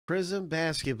Prizm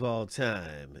basketball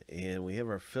time, and we have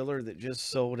our filler that just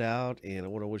sold out, and I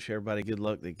want to wish everybody good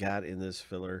luck that got in this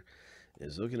filler,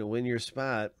 is looking to win your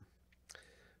spot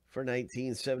for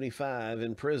 1975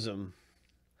 in Prizm.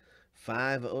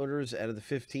 5 owners out of the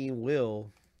 15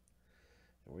 will,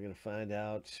 and we're going to find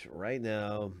out right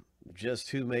now just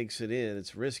who makes it in.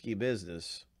 It's risky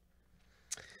business.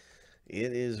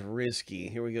 It is risky.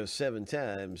 Here we go, 7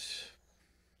 times.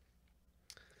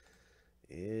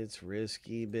 It's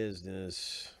risky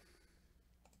business.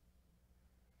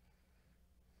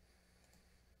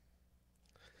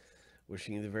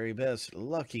 Wishing you the very best.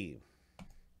 Lucky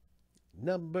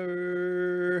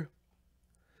number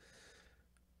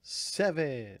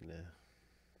 7.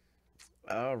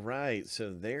 All right,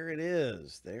 so there it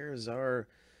is. There's our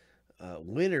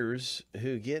winners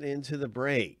who get into the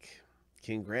break.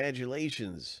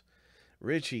 Congratulations,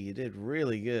 Richie. You did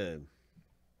really good.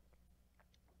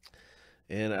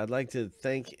 And I'd like to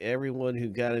thank everyone who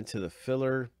got into the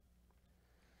filler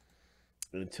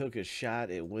and took a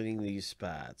shot at winning these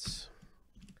spots.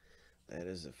 That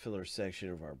is the filler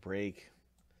section of our break.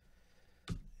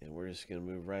 And we're just going to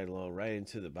move right along, right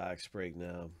into the box break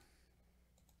now.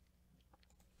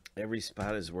 Every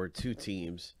spot is worth 2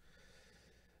 teams.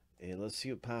 And let's see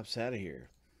what pops out of here.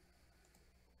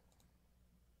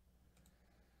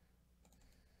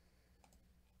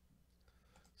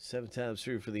 Seven times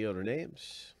through for the owner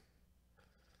names.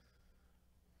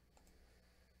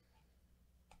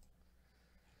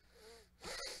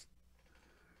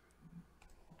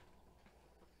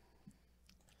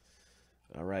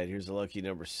 All right, here's the lucky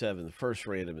number 7. The first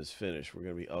random is finished. We're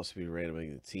going to also be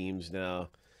randoming the teams now,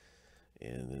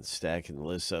 and then stacking the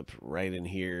lists up right in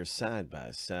here, side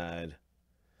by side.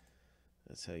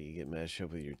 That's how you get matched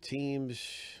up with your teams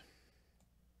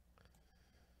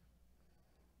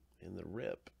in the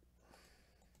rip.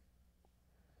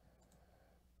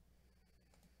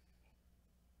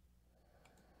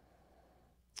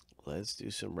 Let's do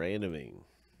some randoming.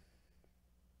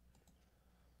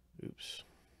 Oops.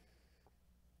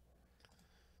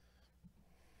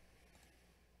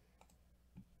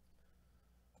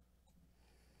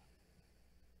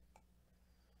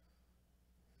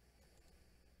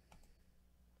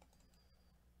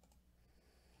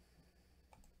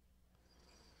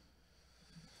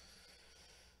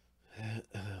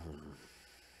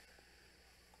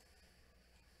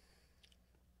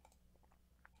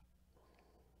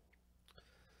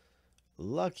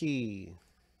 Lucky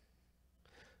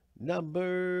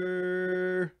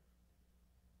number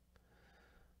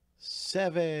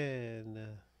 7.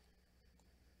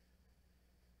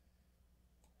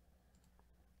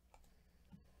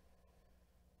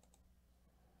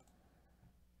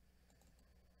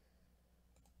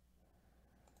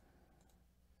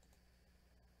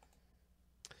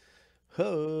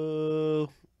 Ho!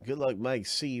 Good luck, Mike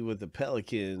C. with the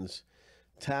Pelicans.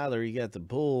 Tyler, you got the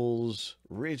Bulls.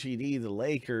 Richie D, the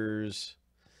Lakers.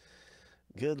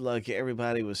 Good luck,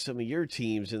 everybody, with some of your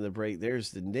teams in the break.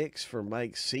 There's the Knicks for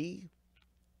Mike C.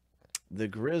 The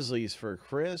Grizzlies for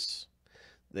Chris.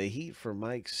 The Heat for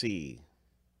Mike C.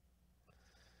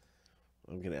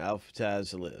 I'm going to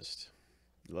alphabetize the list.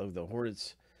 Love the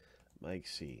Hornets, Mike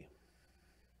C.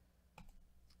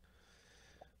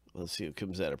 Let's see what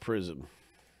comes out of Prizm.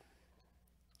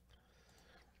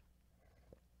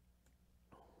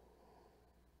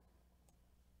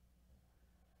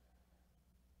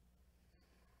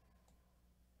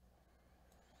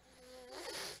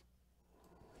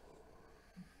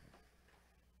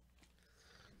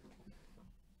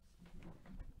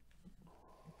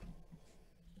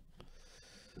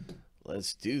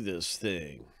 Let's do this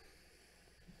thing.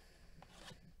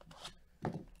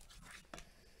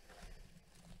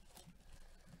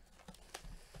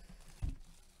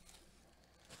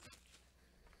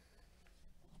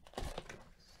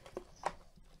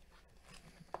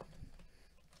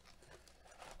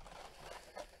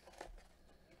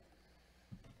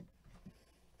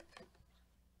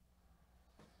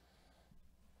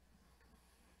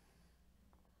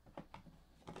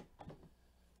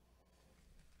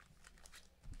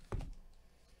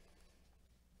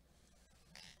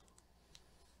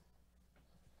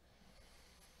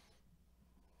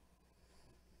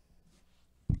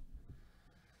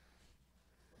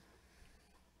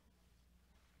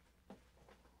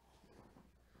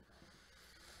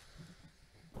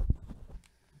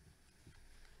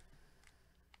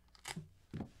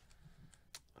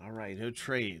 All right, no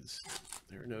trades.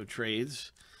 There are no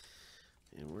trades.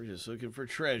 And we're just looking for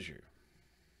treasure.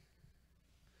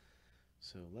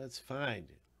 So let's find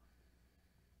it.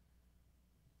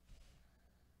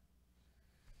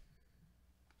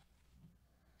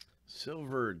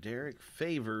 Silver, Derek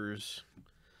Favors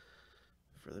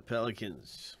for the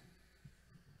Pelicans.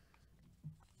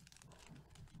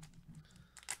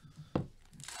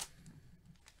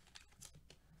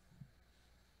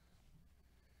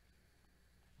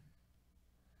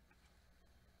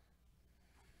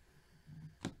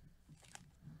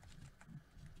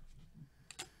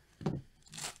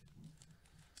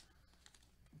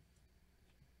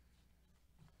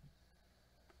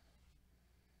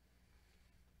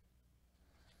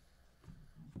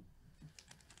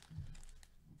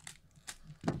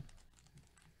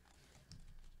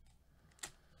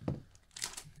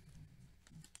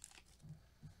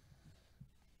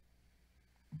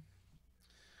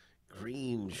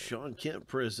 Green, Sean Kemp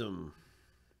Prizm.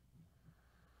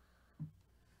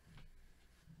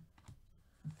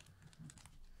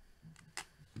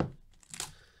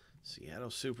 Seattle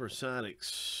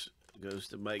Supersonics goes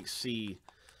to Mike C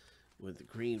with the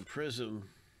green Prizm.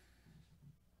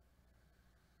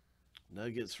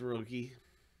 Nuggets rookie.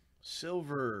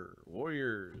 Silver,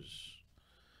 Warriors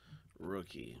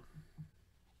rookie.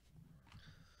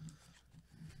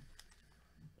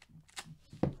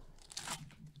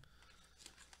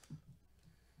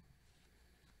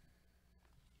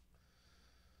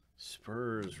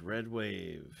 Spurs, Red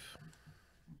Wave.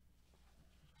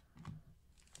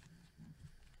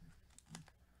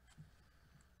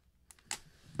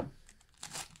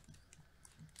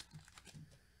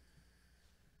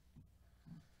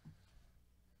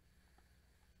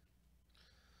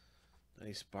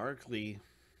 Nice Barkley.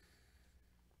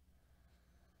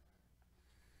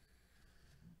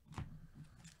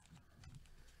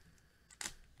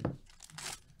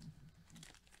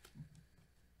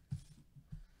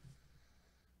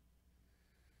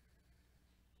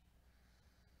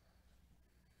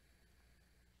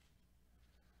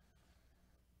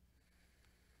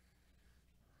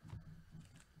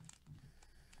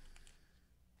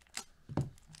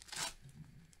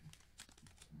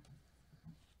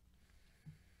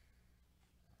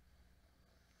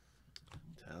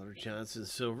 Tyler Johnson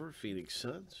Silver, Phoenix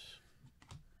Suns.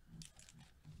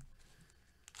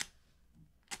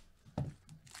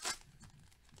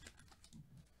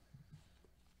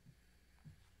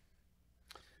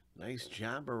 Nice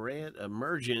John Morant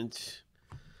Emergent.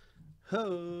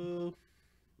 Ho!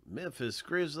 Memphis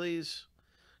Grizzlies,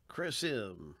 Chris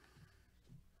M.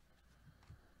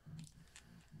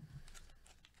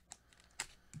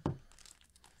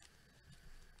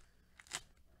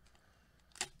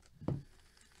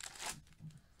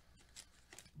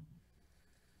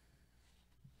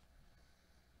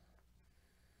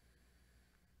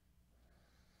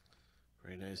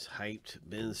 Very nice hyped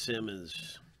Ben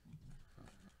Simmons.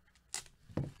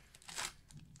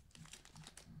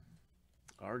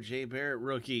 RJ Barrett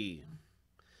rookie.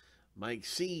 Mike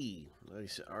C.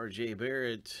 Nice RJ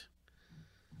Barrett.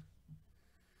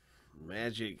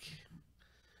 Magic.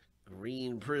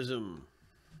 Green Prizm.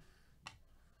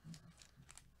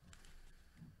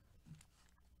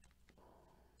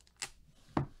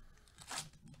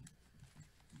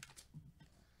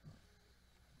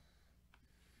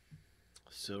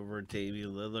 Silver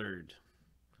Damian Lillard.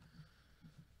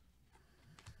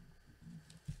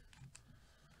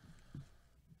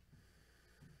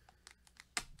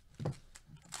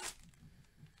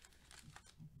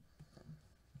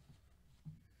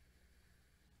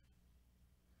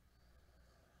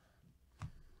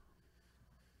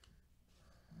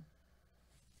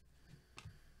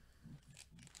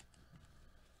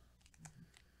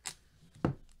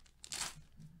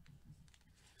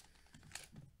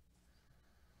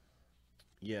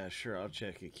 Yeah, sure. I'll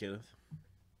check it, Kenneth.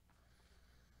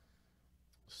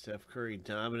 Steph Curry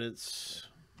dominance.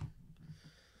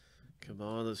 Come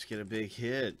on, let's get a big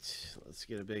hit. Let's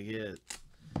get a big hit.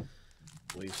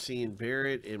 We've seen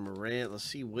Barrett and Morant. Let's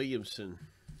see Williamson.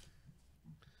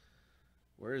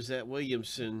 Where's that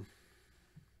Williamson?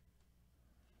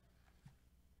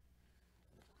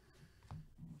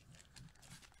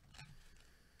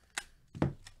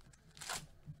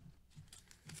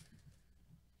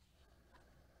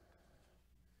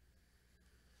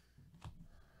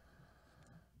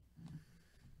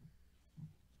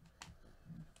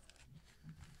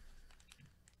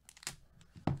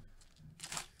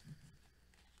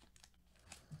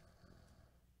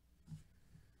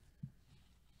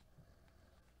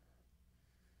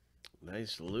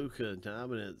 Nice Luka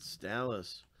dominance,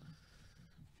 Dallas.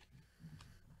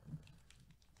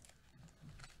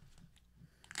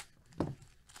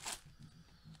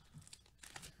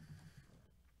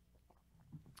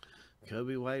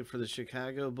 Kobe White for the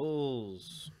Chicago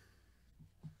Bulls.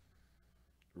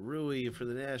 Rui for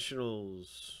the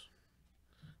Nationals.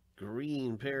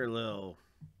 green parallel.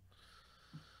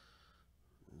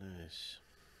 Nice.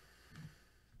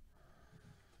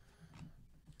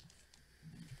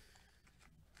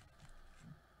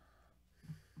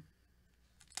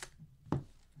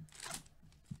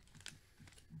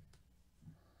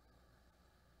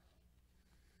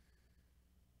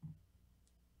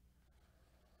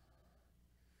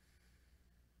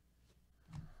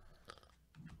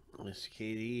 Miss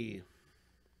KD.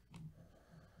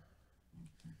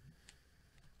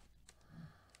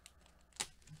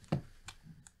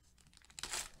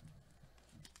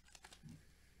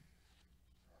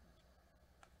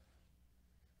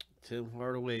 Tim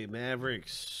Hardaway,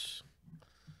 Mavericks.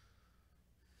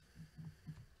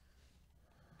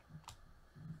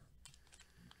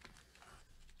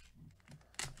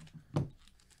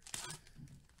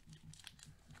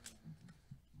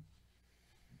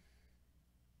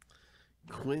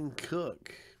 Quinn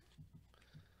Cook,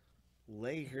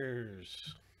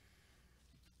 Lakers.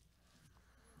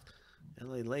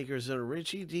 LA Lakers and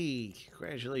Richie D.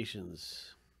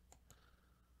 Congratulations.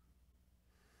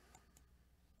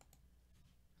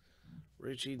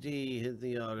 Richie D hit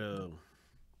the auto.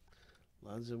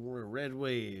 Lonzo Moore, Red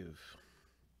Wave.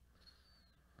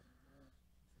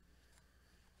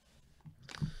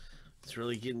 It's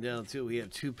really getting down to it. We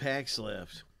have 2 packs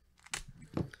left.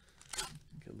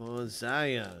 Come on,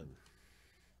 Zion.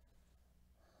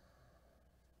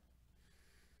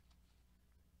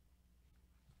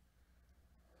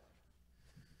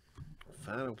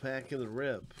 Final pack of the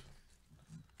rip.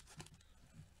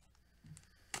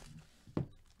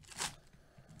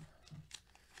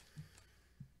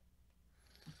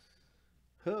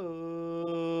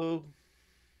 Ho!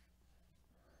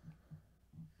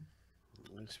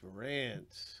 Looks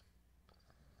Morant.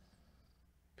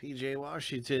 PJ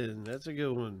Washington. That's a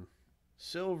good one.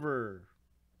 Silver.